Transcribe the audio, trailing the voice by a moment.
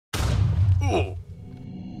Hey,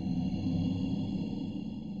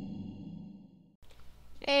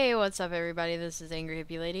 what's up everybody? This is Angry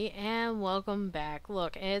Hippie Lady, and welcome back.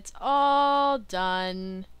 Look, it's all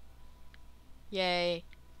done. Yay.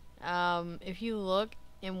 If you look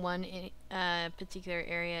in one particular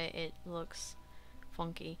area, it looks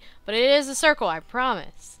funky. But it is a circle, I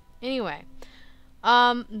promise. Anyway,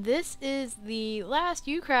 this is the last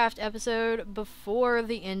YouCraft episode before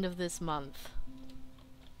the end of this month.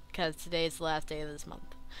 Because today is the last day of this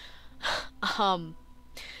month.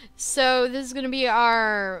 So this is going to be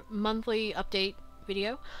our monthly update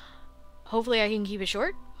video. Hopefully I can keep it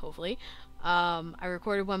short. Hopefully. I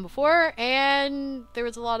recorded one before and there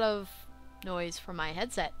was a lot of noise from my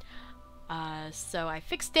headset. So I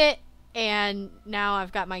fixed it and now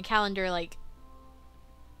I've got my calendar like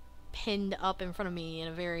pinned up in front of me in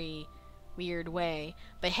a very weird way.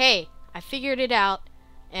 But hey, I figured it out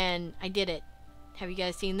and I did it. Have you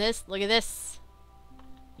guys seen this? Look at this.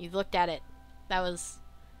 You've looked at it. That was...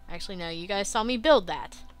 Actually, no, you guys saw me build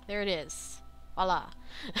that. There it is. Voila.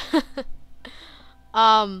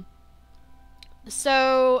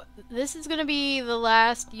 So, this is gonna be the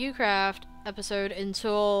last YouCraft episode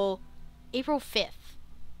until April 5th.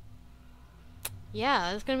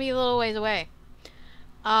 Yeah, it's gonna be a little ways away.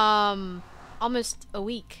 Almost a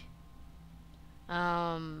week.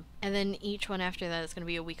 And then each one after that is gonna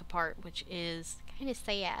be a week apart, which is kind of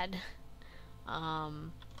sad.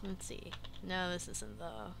 Let's see. No, this isn't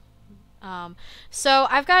the... So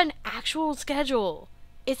I've got an actual schedule.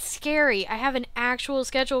 It's scary. I have an actual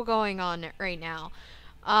schedule going on right now.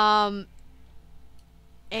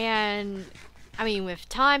 And, I mean, with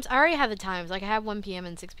times, I already have the times. Like, I have 1 p.m.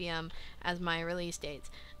 and 6 p.m. as my release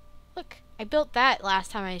dates. Look, I built that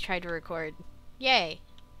last time I tried to record. Yay.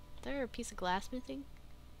 Is there a piece of glass missing?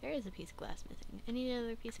 There is a piece of glass missing. I need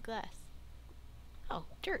another piece of glass. Oh,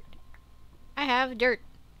 dirt. I have dirt.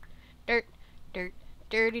 Dirt, dirt,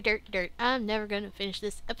 dirty dirt, dirt. I'm never gonna finish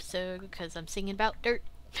this episode because I'm singing about dirt.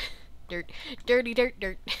 Dirt, dirty dirt,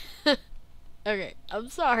 dirt. Okay, I'm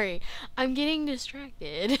sorry. I'm getting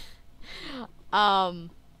distracted. Let's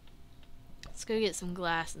go get some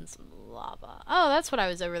glass and some lava. Oh, that's what I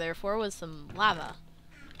was over there for, was some lava.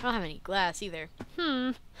 I don't have any glass either.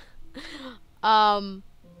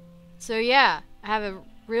 So yeah, I have a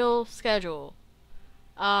real schedule.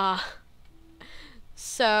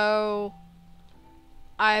 So,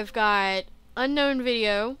 I've got unknown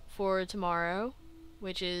video for tomorrow,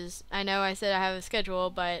 which is, I know I said I have a schedule,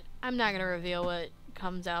 but I'm not going to reveal what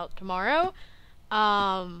comes out tomorrow.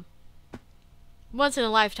 Once in a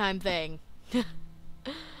lifetime thing.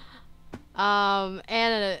 And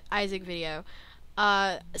an Isaac video.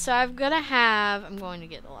 So I'm going to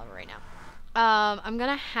get the lava right now. I'm going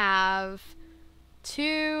to have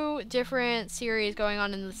 2 different series going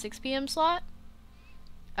on in the 6 p.m. slot.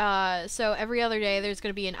 So every other day there's going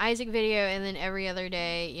to be an Isaac video, and then every other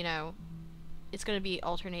day, you know, it's going to be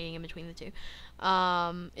alternating in between the two.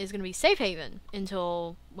 Is going to be Safe Haven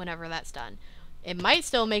until whenever that's done. It might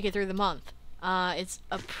still make it through the month. It's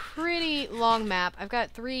a pretty long map. I've got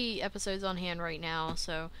 3 episodes on hand right now,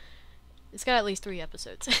 so it's got at least 3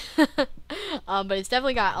 episodes. But it's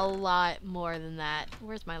definitely got a lot more than that.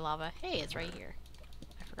 Where's my lava? Hey, it's right here.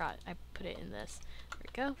 I forgot. I put it in this. There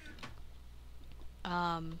we go.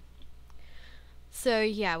 So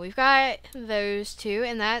yeah, we've got those 2,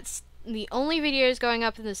 and that's the only videos going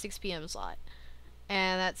up in the 6 p.m. slot.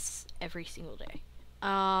 And that's every single day.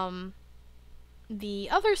 The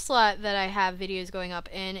other slot that I have videos going up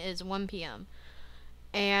in is 1 p.m.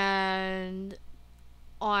 And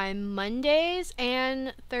on Mondays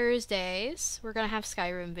and Thursdays, we're gonna have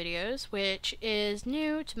Skyrim videos, which is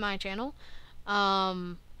new to my channel.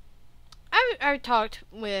 I talked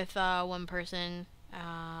with one person,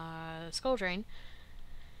 Skull Drain,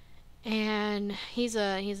 and he's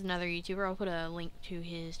another YouTuber. I'll put a link to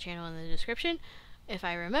his channel in the description if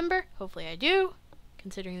I remember. Hopefully I do,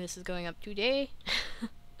 considering this is going up today.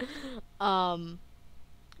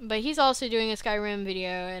 But he's also doing a Skyrim video,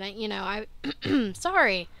 and I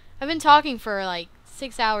sorry, I've been talking for like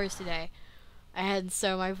 6 hours today, and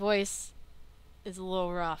so my voice is a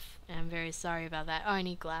little rough, and I'm very sorry about that. Oh, I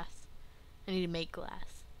need glass. I need to make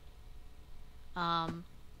glass. And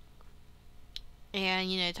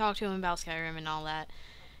talk to him about Skyrim and all that.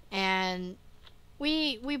 And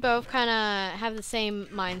we both kind of have the same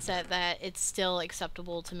mindset that it's still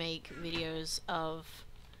acceptable to make videos of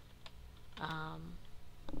I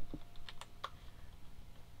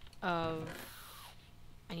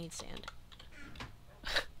need sand.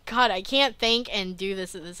 God, I can't think and do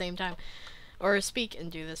this at the same time. Or speak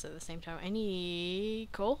and do this at the same time. I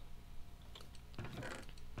need coal.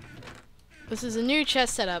 This is a new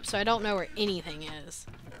chest setup, so I don't know where anything is.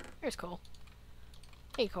 There's Cole.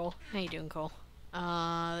 Hey, Cole. How you doing, Cole?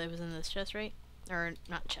 It was in this chest, right? Or,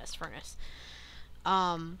 not chest, furnace.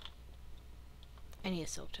 I need a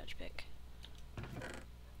silk touch pick.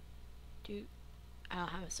 Dude, I don't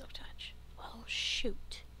have a silk touch. Oh,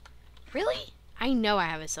 shoot. Really? I know I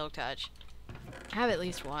have a silk touch. I have at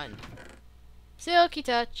least one. Silky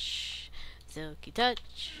touch. Silky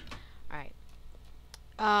touch. Alright.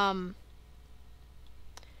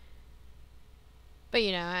 But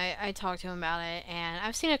you know, I talked to him about it, and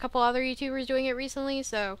I've seen a couple other YouTubers doing it recently,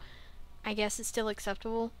 so I guess it's still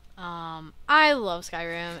acceptable. I love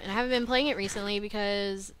Skyrim, and I haven't been playing it recently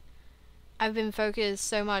because I've been focused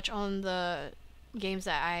so much on the games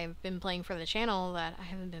that I've been playing for the channel that I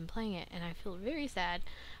haven't been playing it, and I feel very sad.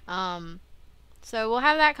 So we'll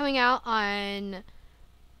have that coming out on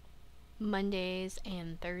Mondays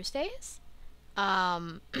and Thursdays.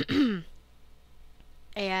 And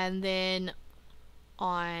then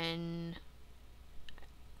on,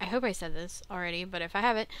 I hope I said this already, but if I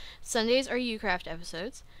haven't, Sundays are YouCraft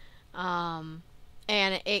episodes. And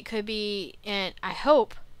it could be, and I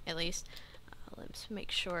hope, at least, let's make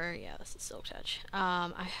sure, yeah, this is Silk Touch.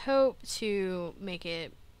 I hope to make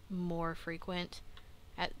it more frequent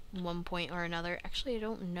at one point or another. Actually, I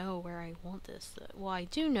don't know where I want this. Well, I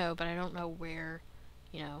do know, but I don't know where,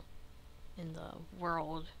 you know, in the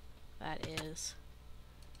world that is.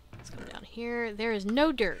 Let's come down here. There is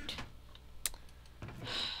no dirt.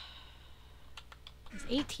 Is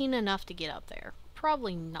 18 enough to get up there?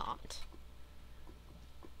 Probably not.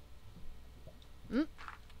 We're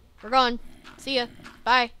gone. See ya.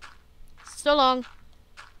 Bye. So long.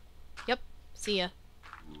 Yep. See ya.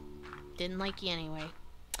 Didn't like you anyway.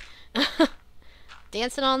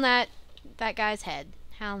 Dancing on that guy's head.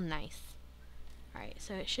 How nice. Alright,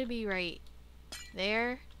 so it should be right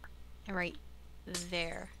there and right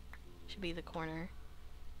there. Should be the corner.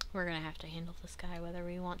 We're gonna have to handle this guy whether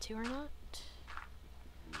we want to or not.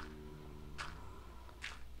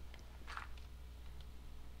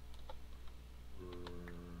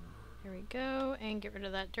 There we go, and get rid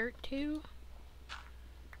of that dirt too.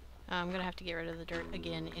 I'm gonna have to get rid of the dirt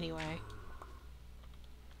again anyway.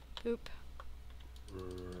 Oop.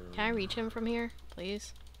 Can I reach him from here,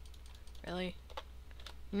 please? Really?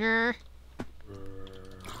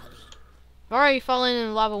 I've already fallen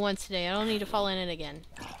in lava once today. I don't need to fall in it again.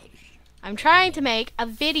 I'm trying to make a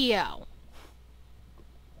video.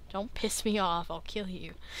 Don't piss me off. I'll kill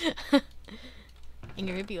you.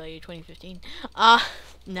 Anger Manipulated 2015.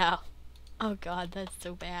 No. Oh god, that's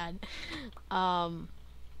so bad. I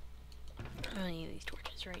don't need these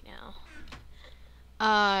torches right now.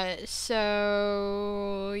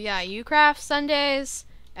 So yeah, YouCraft Sundays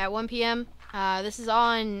at 1 p.m. This is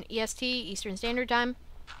on EST, Eastern Standard Time.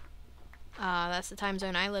 That's the time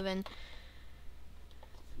zone I live in.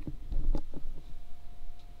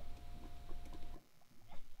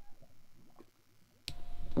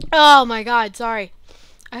 Oh my god, sorry.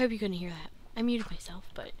 I hope you couldn't hear that. I muted myself,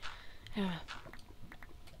 but I don't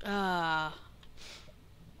know.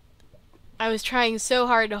 I was trying so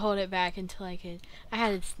hard to hold it back until I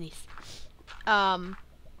had to sneeze.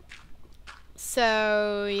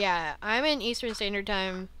 So yeah, I'm in Eastern Standard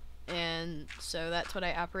Time, and so that's what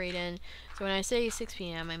I operate in. So when I say 6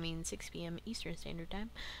 p.m., I mean 6 p.m. Eastern Standard Time,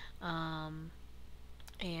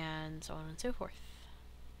 and so on and so forth.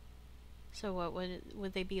 So what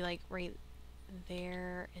would they be like right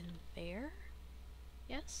there and there?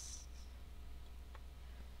 Yes?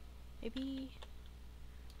 Maybe?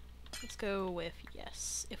 Let's go with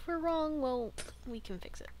yes. If we're wrong, well, we can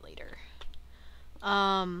fix it later.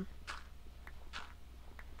 On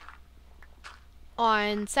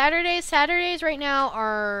Saturdays right now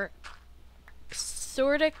are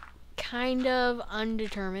sorta, kind of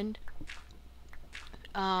undetermined.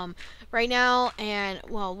 Right now, and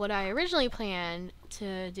well, what I originally planned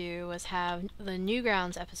to do was have the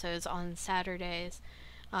Newgrounds episodes on Saturdays.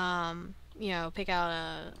 You know, pick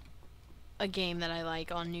out a game that I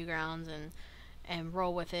like on Newgrounds and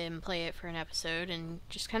roll with it and play it for an episode and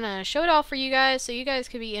just kind of show it off for you guys, so you guys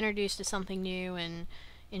could be introduced to something new and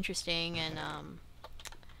interesting. And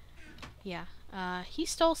yeah, he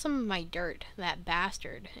stole some of my dirt, that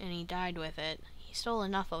bastard, and he died with it. He stole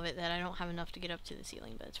enough of it that I don't have enough to get up to the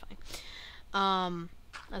ceiling, but it's fine.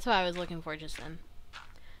 That's what I was looking for just then.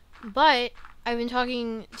 But I've been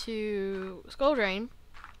talking to Skull Drain,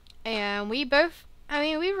 and we both, I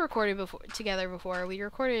mean, we've recorded together before. We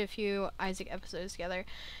recorded a few Isaac episodes together,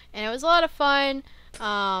 and it was a lot of fun.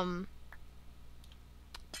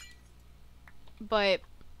 But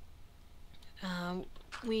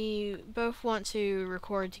we both want to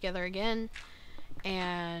record together again,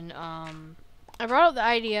 and I brought up the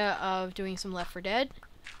idea of doing some Left 4 Dead,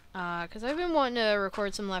 because I've been wanting to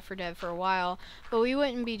record some Left 4 Dead for a while, but we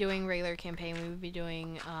wouldn't be doing regular campaign, we would be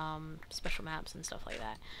doing special maps and stuff like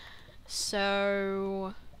that.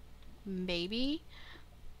 So maybe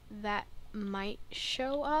that might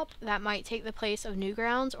show up. That might take the place of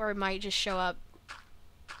Newgrounds, or it might just show up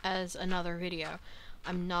as another video.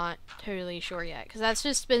 I'm not totally sure yet, because that's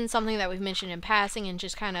just been something that we've mentioned in passing and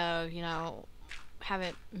just kind of, you know,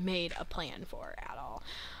 haven't made a plan for at all.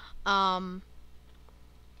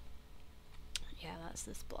 Yeah, that's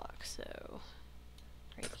this block, so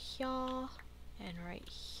right here and right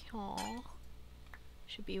here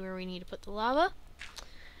should be where we need to put the lava.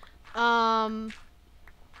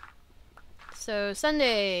 So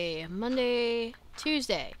Sunday, Monday,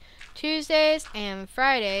 Tuesday. Tuesdays and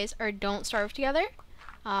Fridays are Don't Starve Together.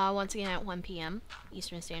 Once again at 1 p.m.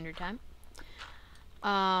 Eastern Standard Time.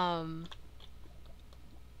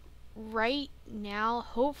 Right now,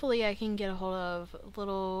 hopefully I can get a hold of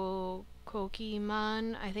little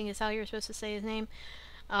Kokimon. I think is how you're supposed to say his name.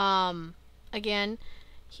 Again,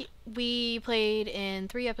 we played in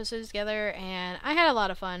 3 episodes together, and I had a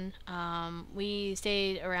lot of fun. We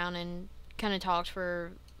stayed around and kind of talked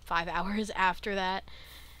for 5 hours after that,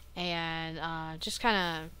 and just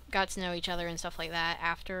kind of got to know each other and stuff like that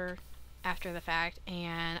after the fact,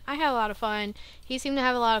 and I had a lot of fun. He seemed to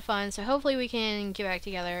have a lot of fun, so hopefully we can get back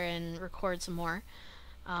together and record some more.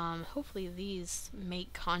 Hopefully these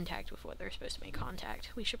make contact with what they're supposed to make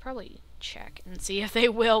contact. We should probably check and see if they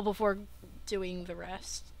will before doing the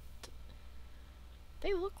rest.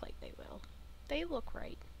 They look like they will. They look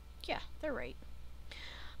right. Yeah, they're right.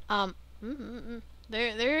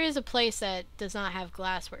 There is a place that does not have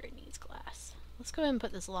glass where it needs glass. Let's go ahead and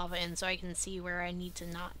put this lava in so I can see where I need to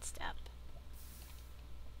not step.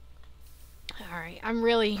 Alright, I'm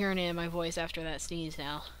really hearing it in my voice after that sneeze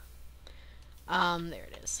now. There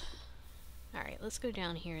it is. Alright, let's go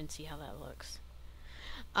down here and see how that looks.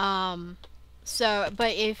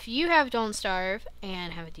 But if you have Don't Starve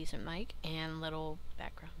and have a decent mic and little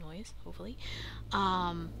background noise, hopefully,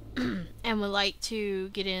 and would like to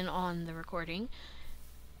get in on the recording,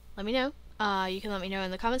 let me know. You can let me know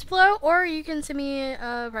in the comments below, or you can send me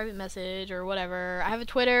a private message or whatever. I have a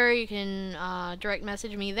Twitter, you can direct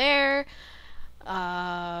message me there.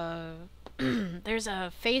 There's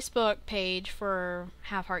a Facebook page for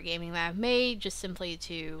Half Heart Gaming that I've made just simply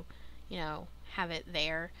to, you know, have it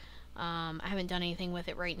there. I haven't done anything with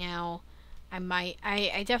it right now.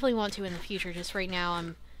 I definitely want to in the future. Just right now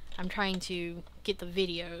I'm trying to get the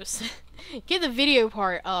videos, get the video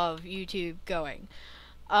part of YouTube going.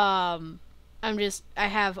 I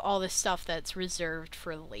have all this stuff that's reserved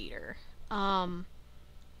for later.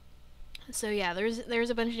 So yeah, there's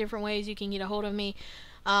a bunch of different ways you can get a hold of me.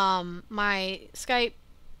 My Skype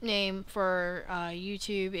name for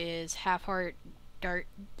YouTube is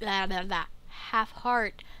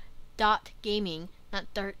halfheart.gaming,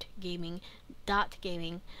 not dart gaming,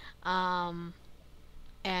 .gaming. And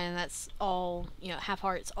that's all, you know, half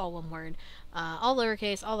heart's all one word, all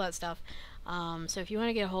lowercase, all that stuff. So if you want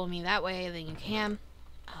to get a hold of me that way, then you can.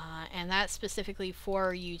 And that's specifically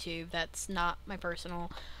for YouTube. That's not my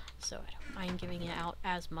personal, so I don't mind giving it out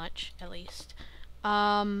as much, at least.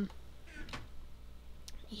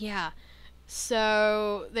 Yeah.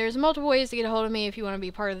 So there's multiple ways to get a hold of me if you want to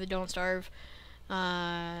be part of the Don't Starve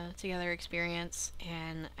Together experience.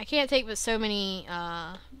 And I can't take but so many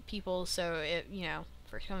people, so it, you know,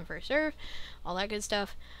 first come, first serve, all that good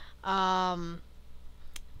stuff.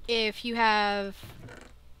 If you have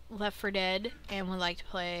Left 4 Dead and would like to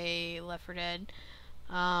play Left 4 Dead,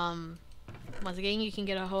 once again, you can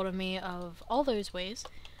get a hold of me of all those ways.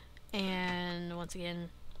 And once again,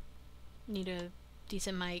 need a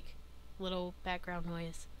decent mic, little background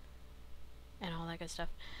noise, and all that good stuff.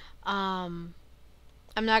 I'm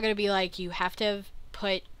not gonna be like, you have to have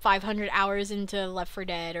put 500 hours into Left 4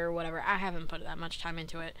 Dead or whatever. I haven't put that much time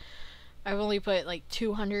into it. I've only put like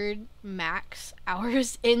 200 max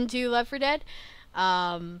hours into Left 4 Dead.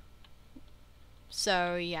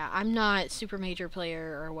 So yeah, I'm not super major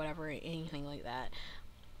player or whatever, anything like that.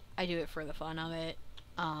 I do it for the fun of it.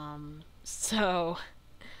 So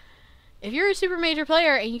if you're a super major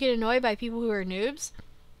player and you get annoyed by people who are noobs,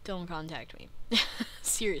 don't contact me.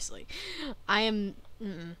 Seriously. I am,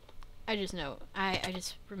 I just know, I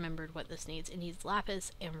just remembered what this needs. It needs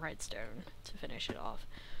lapis and redstone to finish it off.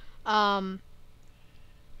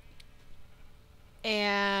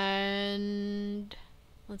 And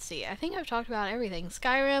let's see, I think I've talked about everything.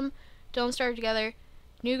 Skyrim, Don't Starve Together,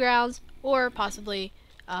 Newgrounds, or possibly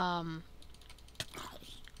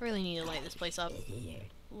I really need to light this place up.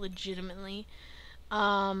 Legitimately.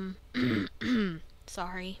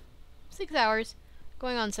 Sorry. 6 hours.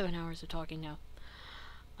 Going on 7 hours of talking now.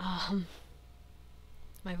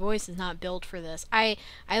 My voice is not built for this. I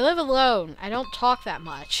live alone. I don't talk that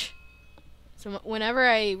much. So whenever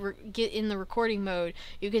I get in the recording mode,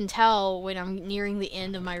 you can tell when I'm nearing the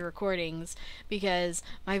end of my recordings because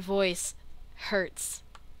my voice hurts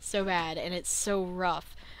so bad and it's so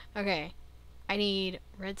rough. Okay, I need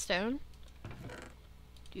redstone,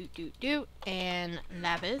 and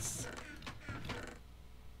lapis.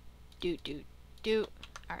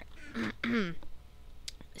 Alright.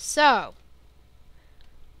 So,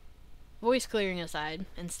 voice clearing aside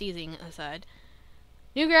and sneezing aside,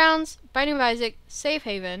 Newgrounds, Binding of Isaac, Safe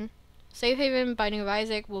Haven. Safe Haven, Binding of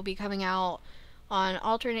Isaac will be coming out on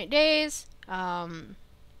alternate days, and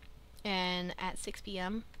at 6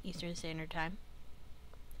 p.m. Eastern Standard Time.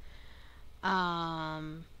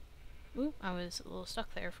 Ooh, I was a little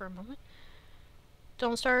stuck there for a moment.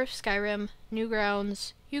 Don't Starve, Skyrim,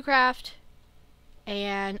 Newgrounds, YouCraft,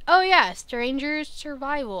 and, oh yeah, Stranger's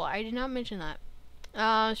Survival. I did not mention that.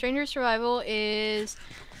 Stranger's Survival is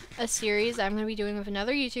a series I'm going to be doing with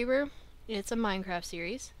another YouTuber. It's a Minecraft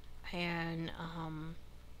series. And,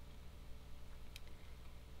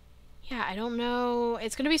 yeah, I don't know.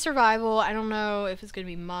 It's going to be survival. I don't know if it's going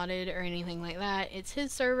to be modded or anything like that. It's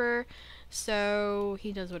his server, so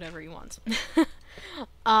he does whatever he wants.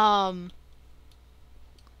 I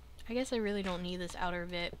guess I really don't need this outer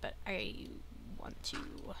bit, but I want to.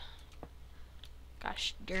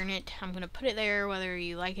 Gosh darn it. I'm going to put it there whether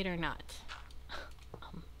you like it or not.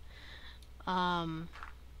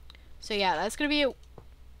 So yeah, that's gonna be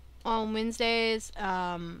on Wednesdays.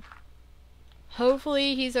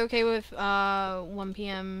 Hopefully he's okay with 1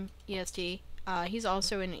 p.m. EST. He's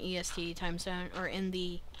also in EST time zone, or in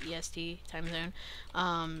the EST time zone.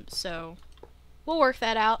 So we'll work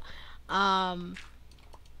that out.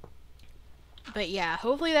 But yeah,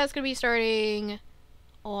 hopefully that's gonna be starting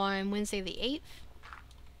on Wednesday the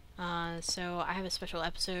 8th. So I have a special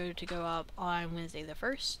episode to go up on Wednesday the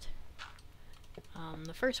 1st.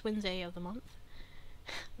 The first Wednesday of the month.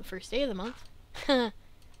 The first day of the month.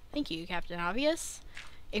 Thank you, Captain Obvious.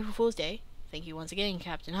 April Fool's Day. Thank you once again,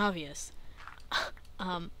 Captain Obvious.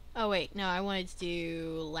 Oh wait, no, I wanted to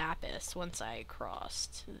do lapis once I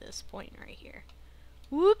crossed this point right here.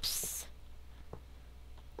 Whoops!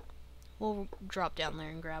 We'll drop down there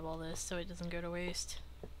and grab all this so it doesn't go to waste.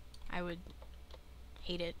 I would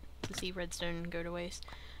hate it to see redstone go to waste.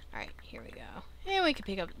 Alright, here we go. And we can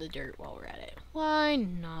pick up the dirt while we're at it. Why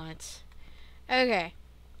not? Okay.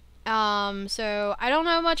 So I don't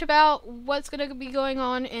know much about what's gonna be going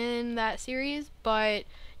on in that series, but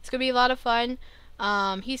it's gonna be a lot of fun.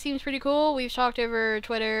 He seems pretty cool. We've talked over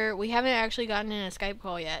Twitter. We haven't actually gotten in a Skype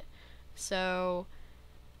call yet. So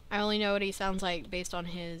I only know what he sounds like based on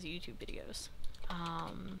his YouTube videos.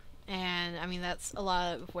 And I mean, that's a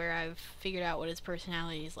lot of where I've figured out what his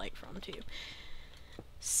personality is like from too.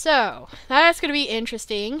 So, that's going to be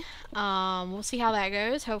interesting. We'll see how that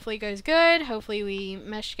goes. Hopefully it goes good. Hopefully we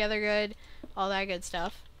mesh together good. All that good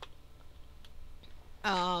stuff.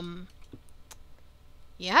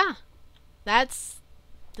 Yeah. That's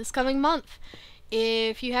this coming month.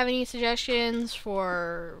 If you have any suggestions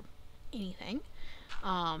for anything,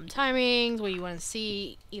 timings, what you want to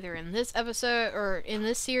see either in this episode, or in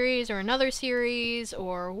this series, or another series,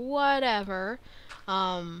 or whatever,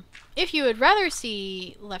 if you would rather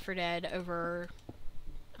see Left 4 Dead over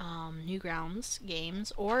Newgrounds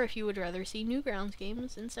games, or if you would rather see Newgrounds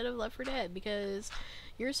games instead of Left 4 Dead because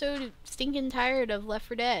you're so stinking tired of Left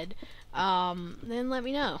 4 Dead, then let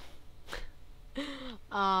me know.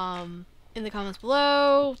 In the comments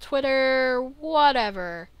below, Twitter,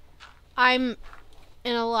 whatever. I'm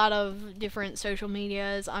in a lot of different social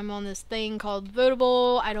medias. I'm on this thing called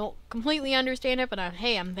Votable. I don't completely understand it, but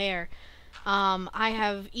I'm there. I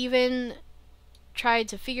have even tried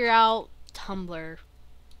to figure out Tumblr.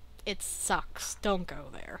 It sucks. Don't go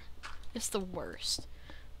there. It's the worst.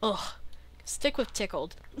 Ugh. Stick with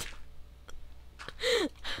Tickled.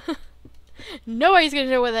 Nobody's gonna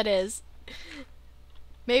know what that is.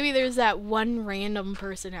 Maybe there's that one random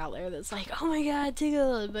person out there that's like, oh my god,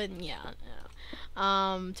 Tickled, but yeah,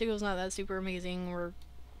 no. Tickle's not that super amazing. We're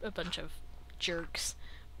a bunch of jerks,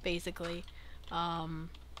 basically.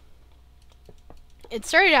 It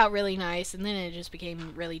started out really nice, and then it just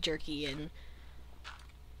became really jerky, and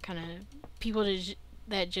kind of people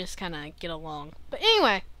that just kind of get along. But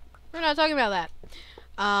anyway, we're not talking about that.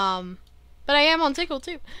 But I am on Tickled,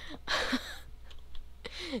 too.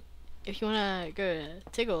 If you want to go to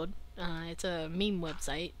Tickled, it's a meme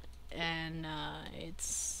website. and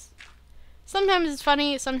sometimes it's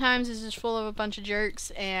funny, sometimes it's just full of a bunch of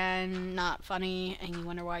jerks and not funny, and you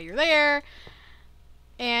wonder why you're there.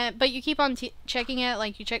 But you keep on checking it,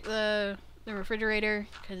 like you check the refrigerator,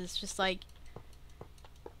 because it's just like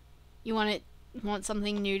you want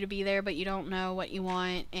something new to be there, but you don't know what you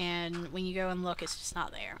want, and when you go and look, it's just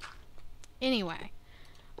not there. Anyway,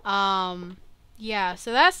 yeah,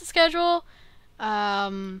 so that's the schedule.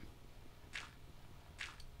 I'm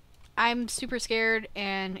super scared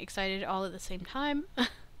and excited all at the same time,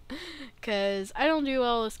 because I don't do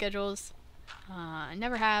well with schedules. I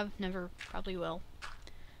never have, never probably will.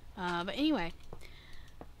 But anyway,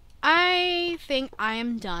 I think I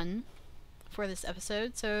am done for this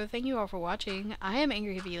episode, so thank you all for watching. I am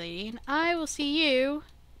Angry Hippie Lady, and I will see you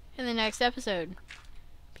in the next episode.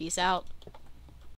 Peace out.